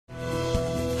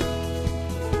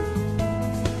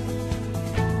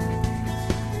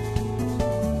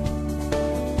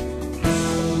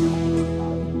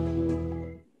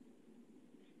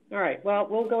All right, well,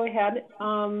 we'll go ahead.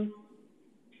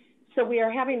 So we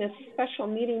are having a special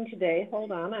meeting today.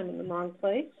 Hold on, I'm in the wrong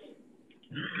place.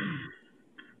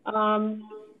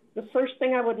 The first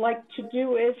thing I would like to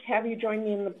do is have you join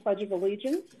me in the Pledge of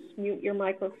Allegiance. Mute your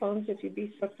microphones if you'd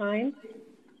be so kind.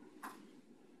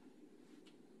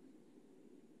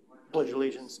 Pledge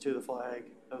allegiance to the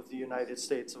flag of the United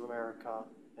States of America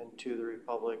and to the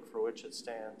republic for which it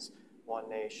stands, one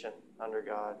nation, under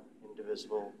God,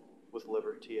 indivisible, with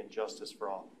liberty and justice for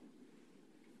all.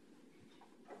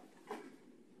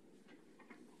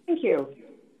 Thank you.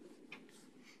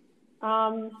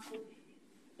 Our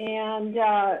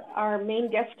main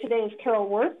guest today is Carol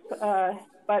Worth,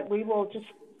 but we will just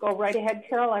go right ahead,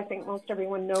 Carol. I think most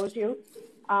everyone knows you.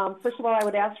 First of all, I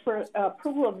would ask for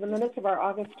approval of the minutes of our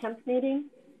August 10th meeting.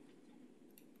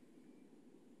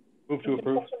 Move to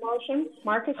approve. Motion.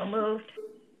 Marcus? So moved.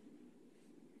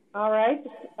 All right.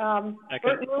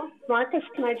 Bert moved. Marcus,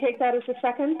 can I take that as a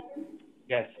second?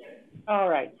 Yes. All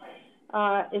right.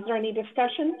 Is there any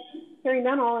discussion? Hearing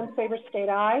none, all in favor state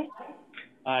aye.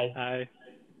 Aye.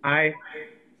 Aye.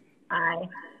 Aye.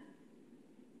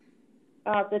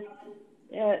 Aye.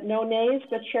 No nays,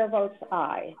 the chair votes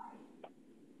aye.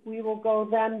 We will go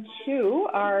then to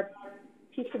our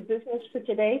piece of business for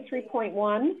today,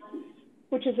 3.1,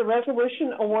 which is a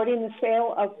resolution awarding the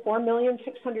sale of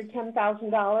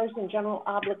 $4,610,000 in general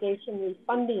obligation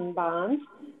refunding bonds.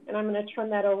 And I'm going to turn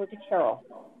that over to Carol.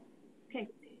 Okay.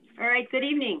 All right. Good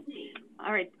evening.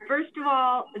 All right. First of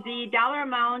all, the dollar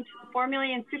amount,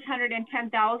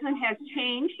 $4,610,000, has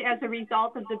changed as a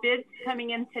result of the bids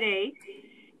coming in today.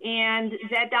 And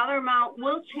that dollar amount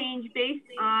will change based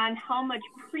on how much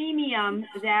premium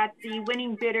that the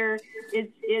winning bidder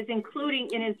is including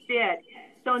in his bid.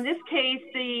 So in this case,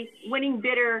 the winning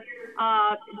bidder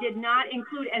did not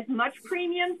include as much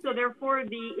premium, so therefore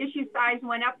the issue size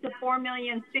went up to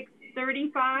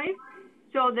 $4,635,000.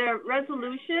 So the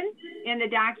resolution and the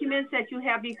documents that you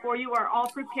have before you are all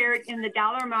prepared in the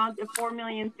dollar amount of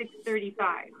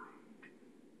 $4,635,000.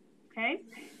 Okay.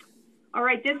 All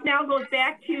right, this now goes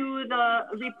back to the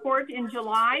report in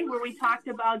July where we talked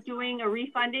about doing a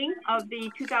refunding of the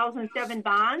 2007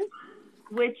 bonds,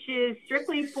 which is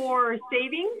strictly for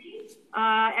savings.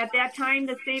 At that time,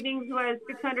 the savings was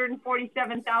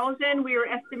 $647,000. We were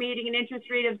estimating an interest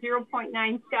rate of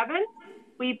 0.97.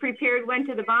 We went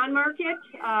to the bond market,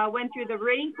 went through the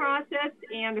rating process,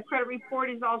 and the credit report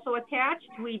is also attached.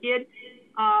 Moody's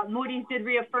did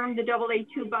reaffirm the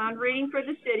AA2 bond rating for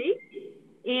the city.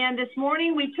 And this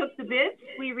morning we took the bids.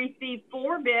 We received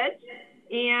 4 bids.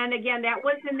 And again, that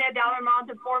was in that dollar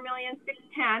amount of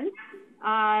 $4,610,000.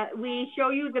 We show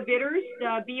you the bidders.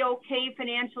 The BOK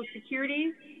Financial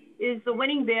Securities is the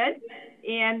winning bid.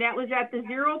 And that was at the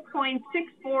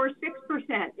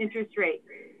 0.646% interest rate.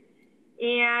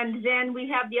 And then we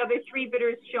have the other 3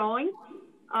 bidders showing.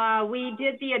 We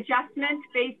did the adjustment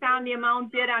based on the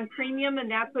amount bid on premium, and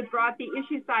that's what brought the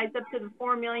issue size up to the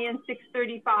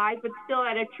 $4,635,000, but still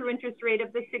at a true interest rate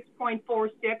of the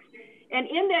 6.46. And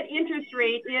in that interest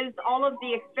rate is all of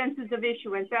the expenses of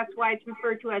issuance. That's why it's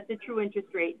referred to as the true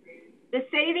interest rate. The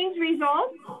savings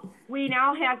result, we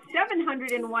now have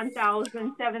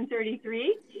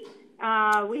 $701,733.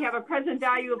 We have a present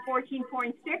value of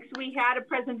 14.6. We had a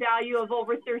present value of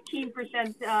over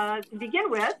 13% to begin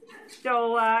with.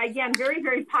 So again, very,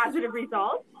 very positive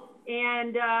results.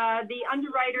 And the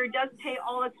underwriter does pay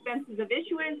all expenses of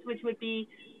issuance, which would be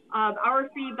our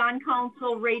fee, bond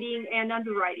counsel, rating, and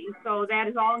underwriting. So that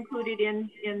is all included in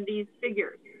these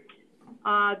figures.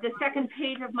 The second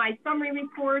page of my summary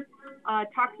report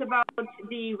talks about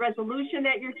the resolution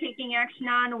that you're taking action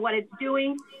on. What it's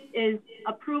doing is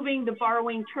approving the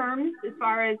borrowing terms as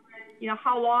far as,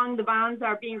 how long the bonds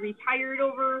are being retired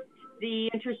over, the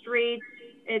interest rates.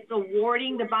 It's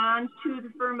awarding the bonds to the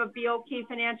firm of BOK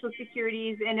Financial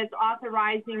Securities, and it's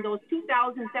authorizing those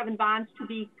 2007 bonds to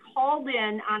be called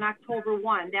in on October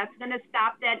 1. That's going to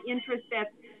stop that interest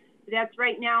that's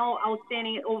right now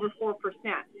outstanding at over 4%.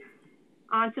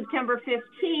 On September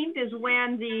 15th is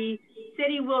when the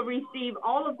city will receive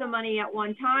all of the money at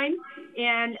one time.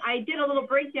 And I did a little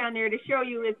breakdown there to show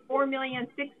you it's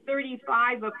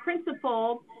 $4,635,000 of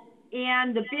principal,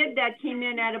 and the bid that came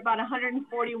in at about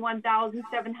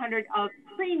 $141,700 of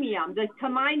premium. The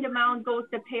combined amount goes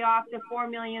to pay off the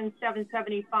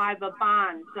 $4,775,000 of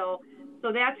bonds. So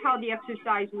that's how the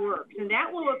exercise works. And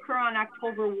that will occur on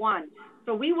October 1.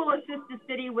 So we will assist the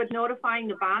city with notifying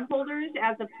the bondholders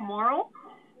as of tomorrow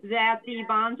that the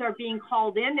bonds are being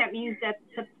called in. That means that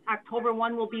October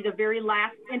 1 will be the very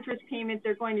last interest payment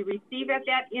they're going to receive at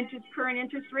that current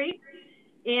interest rate.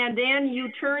 And then you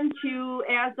turn to,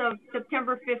 as of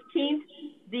September 15th,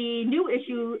 the new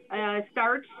issue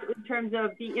starts in terms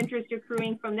of the interest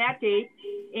accruing from that date,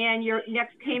 and your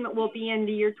next payment will be in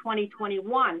the year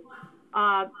 2021.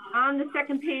 On the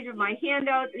second page of my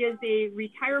handout is a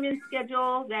retirement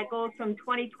schedule that goes from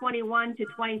 2021 to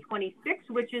 2026,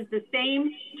 which is the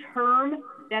same term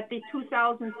that the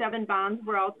 2007 bonds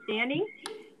were outstanding.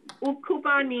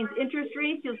 Coupon means interest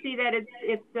rates. You'll see that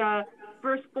it's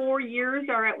first 4 years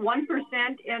are at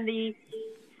 1%, and the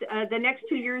next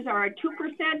 2 years are at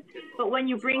 2%. But when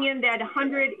you bring in that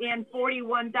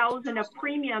 $141,000 of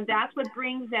premium, that's what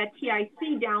brings that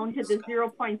TIC down to the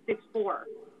 0.64.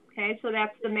 Okay, so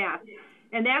that's the math.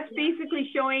 And that's basically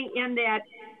showing in that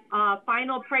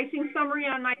final pricing summary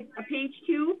on my page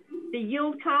 2. The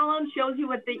yield column shows you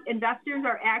what the investors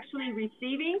are actually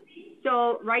receiving.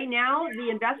 So right now, the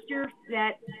investor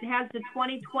that has the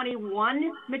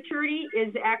 2021 maturity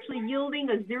is actually yielding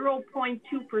a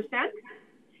 0.2%.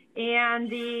 And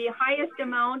the highest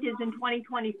amount is in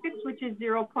 2026, which is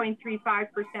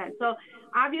 0.35%. So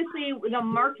obviously, the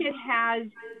market has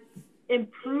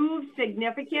improved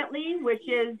significantly, which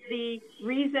is the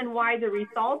reason why the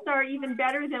results are even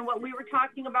better than what we were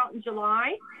talking about in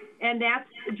July. And that's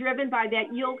driven by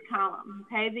that yield column.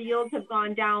 Okay, the yields have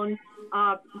gone down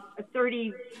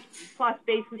 30 plus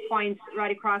basis points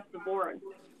right across the board.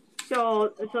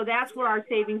 So that's where our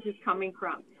savings is coming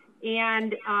from.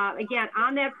 And again,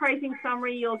 on that pricing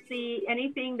summary, you'll see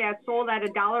anything that's sold at a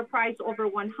dollar price over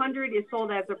 100 is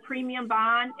sold as a premium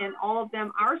bond, and all of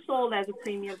them are sold as a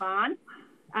premium bond.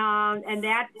 And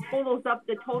that totals up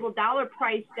the total dollar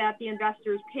price that the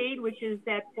investors paid, which is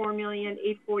that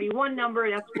 $4,841,000 number.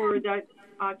 That's where the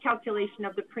calculation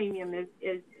of the premium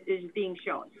is being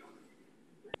shown.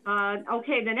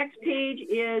 Okay, the next page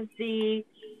is the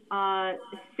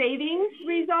savings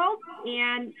results,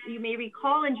 and you may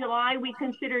recall in July we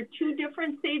considered 2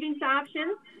 different savings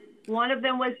options. One of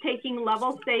them was taking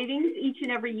level savings each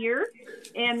and every year,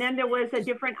 and then there was a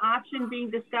different option being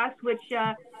discussed, which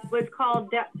was called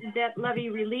debt levy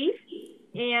relief.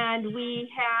 And we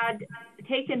had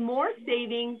taken more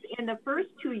savings in the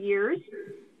first 2 years,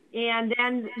 and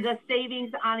then the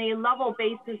savings on a level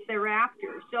basis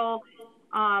thereafter. So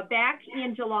back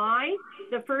in July,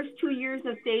 the first 2 years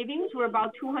of savings were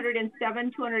about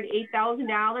 $207,000,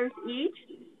 $208,000 each.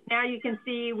 Now you can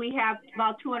see we have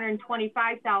about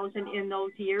 $225,000 in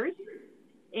those years.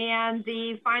 And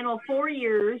the final 4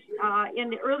 years in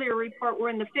the earlier report were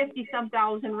in the 50-some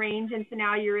thousand range, and so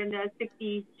now you're in the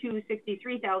 $62,000,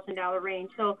 $63,000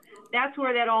 range. So that's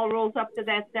where that all rolls up to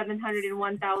that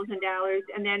 $701,000.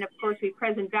 And then, of course, we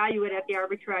present value it at the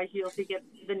arbitrage yield to get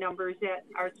the numbers that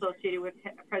are associated with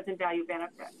present value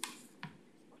benefit.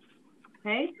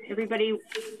 Okay, everybody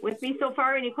with me so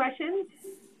far? Any questions?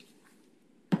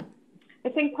 I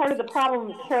think part of the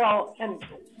problem, Carol, and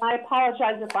I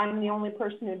apologize if I'm the only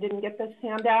person who didn't get this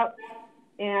handout,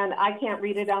 and I can't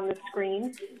read it on the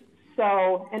screen.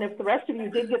 So, and if the rest of you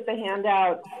did get the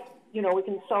handout, you know, we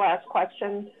can still ask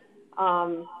questions.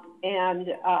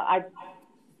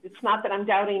 It's not that I'm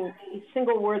doubting a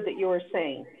single word that you were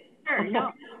saying. Sure,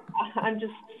 no. I'm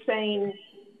just saying,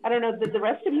 I don't know, did the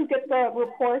rest of you get the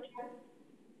report?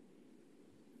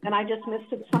 And I just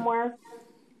missed it somewhere?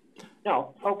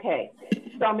 No, okay.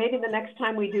 So maybe the next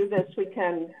time we do this, we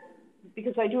can,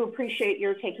 because I do appreciate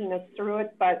your taking us through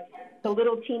it, but the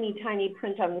little teeny tiny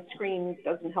print on the screen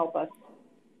doesn't help us.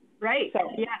 Right,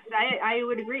 so, yes, I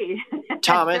would agree.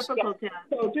 Thomas? Yeah.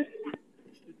 So just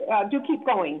do keep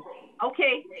going.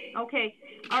 Okay.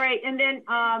 All right, and then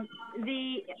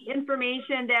the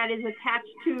information that is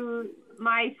attached to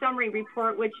my summary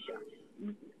report, which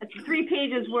 3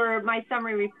 pages were my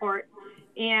summary report,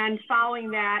 and following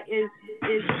that is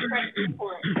the credit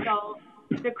report. So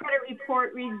the credit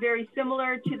report reads very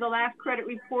similar to the last credit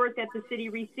report that the city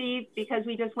received, because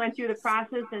we just went through the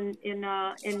process in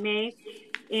May.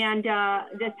 And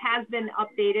this has been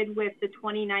updated with the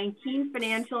 2019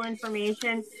 financial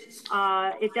information.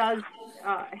 It does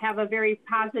have a very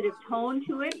positive tone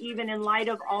to it, even in light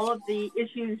of all of the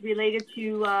issues related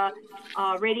to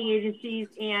rating agencies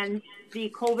and the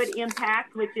COVID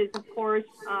impact, which is, of course,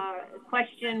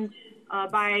 questioned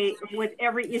with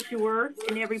every issuer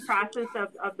in every process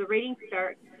of the rating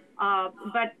start.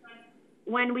 But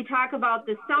when we talk about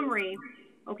the summary,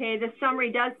 okay, the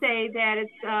summary does say that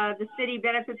it's the city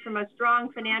benefits from a strong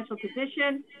financial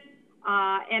position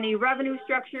and a revenue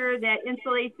structure that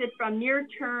insulates it from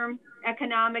near-term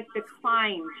economic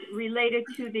declines related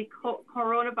to the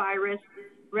coronavirus.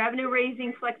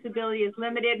 Revenue-raising flexibility is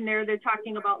limited, and they're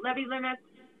talking about levy limits.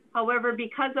 However,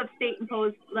 because of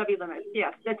state-imposed levy limits,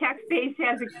 yes, the tax base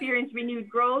has experienced renewed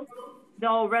growth,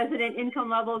 though resident income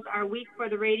levels are weak for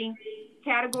the rating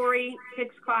category,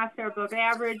 fixed costs are above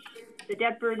average. The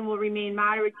debt burden will remain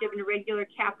moderate given the regular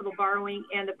capital borrowing,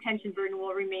 and the pension burden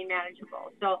will remain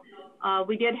manageable. So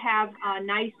we did have a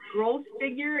nice growth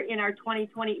figure in our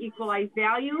 2020 equalized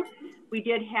value. We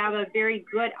did have a very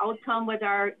good outcome with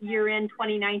our year-end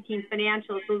 2019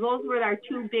 financials. So those were our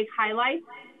two big highlights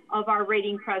of our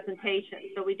rating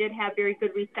presentation. So we did have very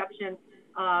good reception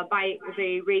by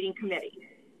the rating committee.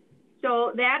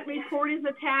 So that report is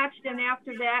attached, and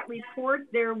after that report,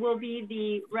 there will be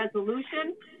the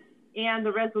resolution. And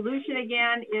the resolution,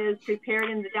 again, is prepared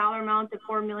in the dollar amount of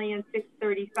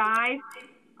 $4,635,000.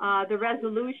 The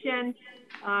resolution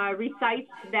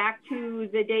recites back to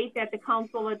the date that the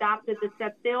council adopted the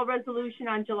set sale resolution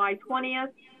on July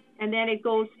 20th. And then it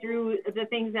goes through the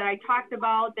things that I talked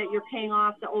about, that you're paying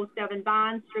off the 07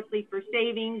 bonds strictly for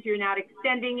savings. You're not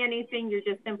extending anything. You're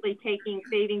just simply taking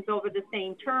savings over the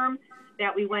same term,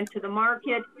 that we went to the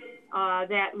market,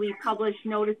 that we published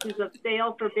notices of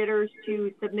sale for bidders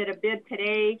to submit a bid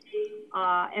today.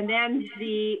 And then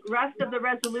the rest of the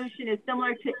resolution is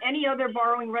similar to any other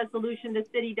borrowing resolution the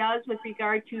city does with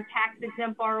regard to tax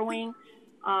exempt borrowing,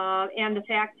 and the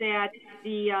fact that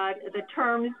the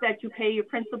terms that you pay your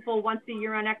principal once a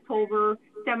year in October,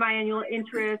 semi-annual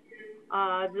interest,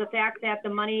 the fact that the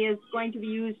money is going to be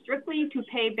used strictly to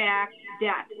pay back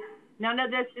debt. None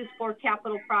of this is for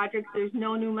capital projects. There's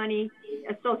no new money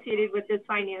associated with this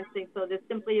financing, so this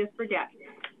simply is for debt.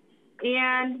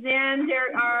 And then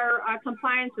there are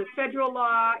compliance with federal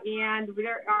law, and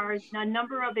there are a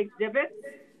number of exhibits.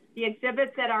 The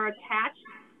exhibits that are attached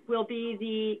will be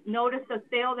the notice of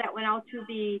sale that went out to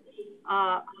the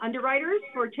underwriters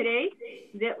for today.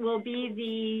 That will be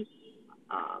the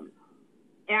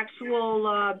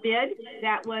actual bid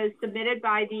that was submitted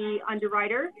by the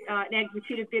underwriter, an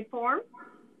executed bid form,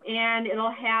 and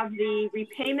it'll have the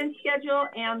repayment schedule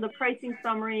and the pricing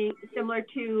summary similar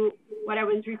to what I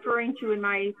was referring to in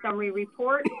my summary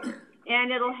report,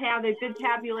 and it'll have a bid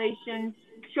tabulation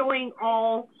showing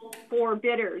all 4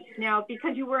 bidders. Now,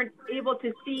 because you weren't able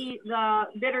to see the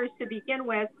bidders to begin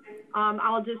with,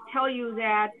 I'll just tell you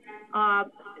that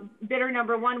bidder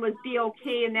number 1 was BOK,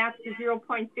 and that's the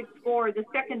 0.64. The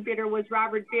second bidder was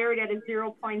Robert Baird at a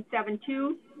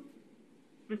 0.72.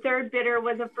 The third bidder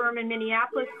was a firm in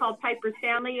Minneapolis called Piper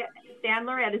Sandler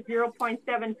at a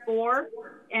 0.74,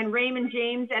 and Raymond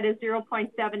James at a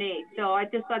 0.78. So I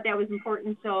just thought that was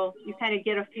important, so you kind of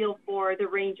get a feel for the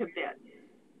range of bids.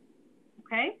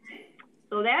 Okay,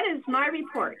 so that is my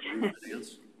report.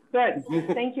 Good.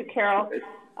 Thank you, Carol.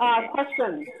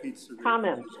 Questions,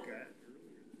 comments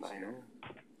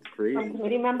from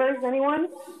committee members? Anyone?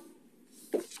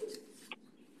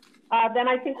 Then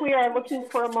I think we are looking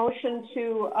for a motion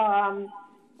to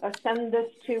send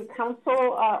this to council,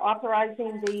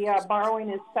 authorizing the borrowing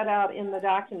is set out in the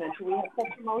document. Do we have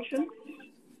such a motion?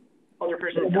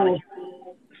 Alderperson Donahue.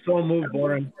 So moved,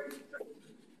 Warren.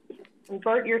 And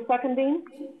Bert, you're seconding?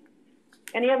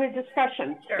 Any other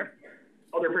discussion? Sure.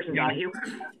 Alderperson Donahue.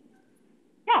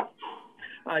 Yeah.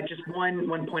 Just one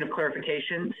point of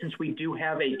clarification. Since we do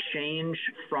have a change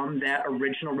from that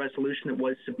original resolution that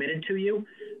was submitted to you,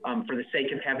 for the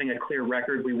sake of having a clear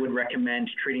record, we would recommend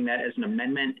treating that as an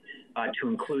amendment to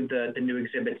include the new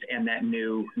exhibits and that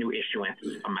new issuance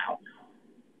amount.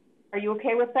 Are you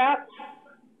okay with that,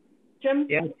 Jim?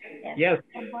 Yes. Yes.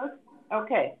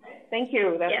 Okay. Thank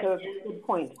you. That's a good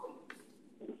point.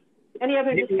 Any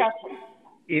other discussion?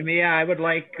 Yeah, I would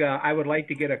like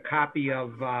to get a copy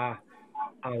of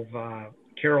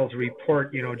Carol's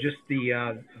report. You know, just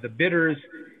the bidders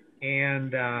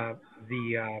and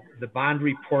the bond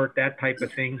report, that type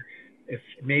of thing. If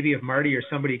Marty or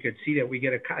somebody could see that, we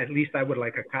get at least I would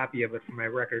like a copy of it for my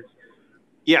records.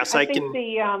 Yes, I can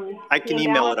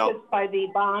email it out. By the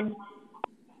bond,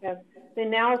 the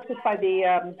analysis by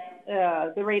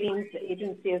the ratings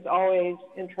agency is always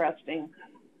interesting.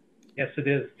 Yes, it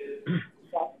is. It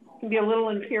can be a little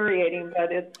infuriating,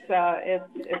 but it's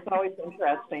always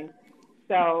interesting.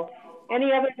 So,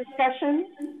 any other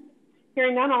discussion?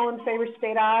 Hearing none, all in favor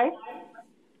state aye.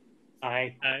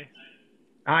 Aye. Aye.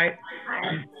 Aye.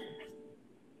 Aye.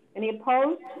 Any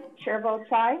opposed? Chair votes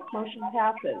aye. Motion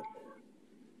passes.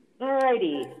 All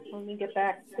righty. Let me get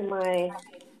back to my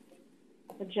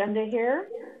agenda here.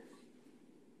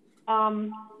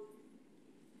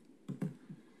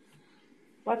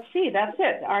 Let's see, that's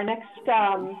it. Our next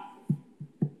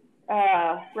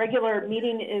regular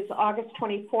meeting is August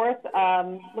 24th.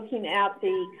 Looking at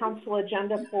the council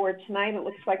agenda for tonight, it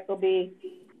looks like there'll be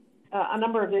a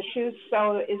number of issues.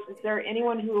 So is there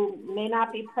anyone who may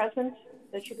not be present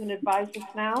that you can advise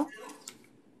us now?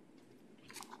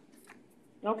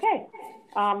 Okay.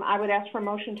 I would ask for a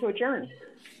motion to adjourn.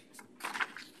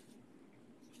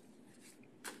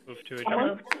 Move to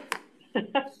adjourn.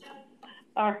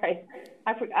 All right.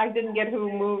 I didn't get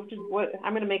who moved. What?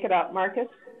 I'm going to make it up. Marcus?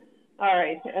 All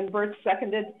right. And Bert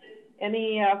seconded.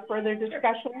 Any further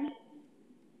discussion?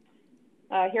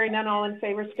 Hearing none, all in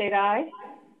favor, state aye.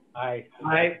 Aye.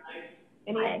 Aye.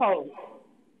 Any opposed?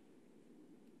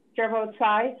 Chair votes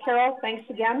aye. Carol, thanks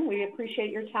again. We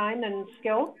appreciate your time and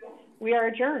skill. We are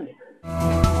adjourned.